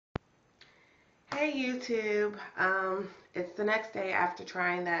Hey YouTube, it's the next day after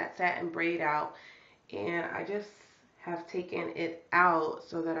trying that satin braid out, and I just have taken it out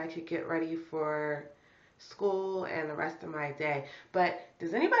so that I could get ready for school and the rest of my day. But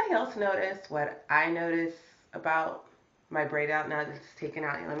does anybody else notice what I notice about my braid out now that it's taken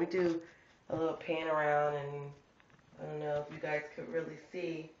out? Let me do a little pan around, and I don't know if you guys could really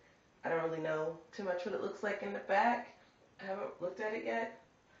see. I don't really know too much what it looks like in the back. I haven't looked at it yet.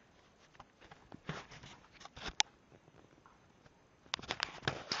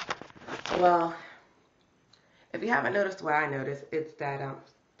 Well, if you haven't noticed what I noticed, it's that,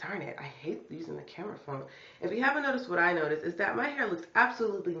 darn it, I hate using the camera phone. If you haven't noticed what I noticed, is that my hair looks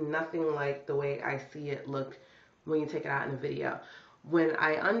absolutely nothing like the way I see it look when you take it out in the video. When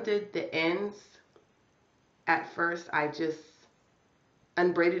I undid the ends, at first I just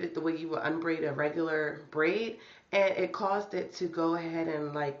unbraided it the way you would unbraid a regular braid, and it caused it to go ahead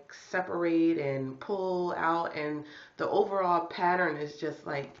and like separate and pull out, and the overall pattern is just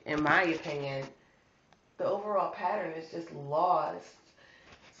like, in my opinion, the overall pattern is just lost.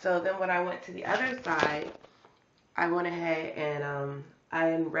 So then when I went to the other side, I went ahead and I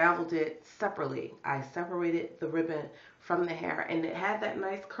unraveled it separately. I separated the ribbon from the hair, and it had that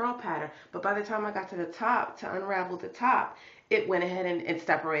nice curl pattern. But by the time I got to the top to unravel the top, it went ahead and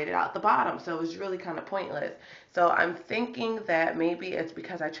separated out the bottom. So it was really kind of pointless. So I'm thinking that maybe it's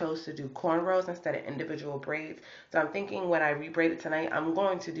because I chose to do cornrows instead of individual braids. So I'm thinking when I rebraid it tonight, I'm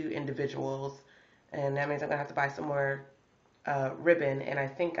going to do individuals. And that means I'm going to have to buy some more ribbon. And I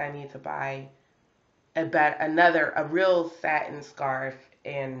think I need to buy a real satin scarf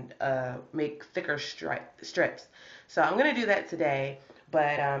and make thicker strips. So I'm going to do that today.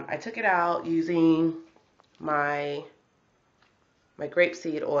 But I took it out using my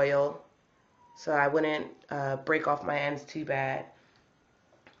grapeseed oil, so I wouldn't break off my ends too bad.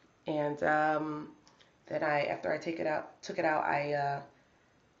 And then after I took it out, I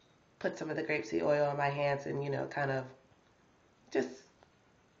put some of the grapeseed oil on my hands and, just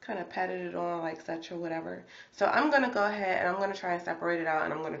kind of patted it on like such or whatever. So I'm going to go ahead and I'm going to try and separate it out,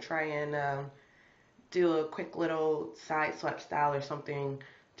 and I'm going to try and do a quick little side swept style or something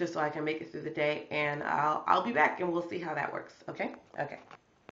just so I can make it through the day, and I'll be back and we'll see how that works. Okay? Okay.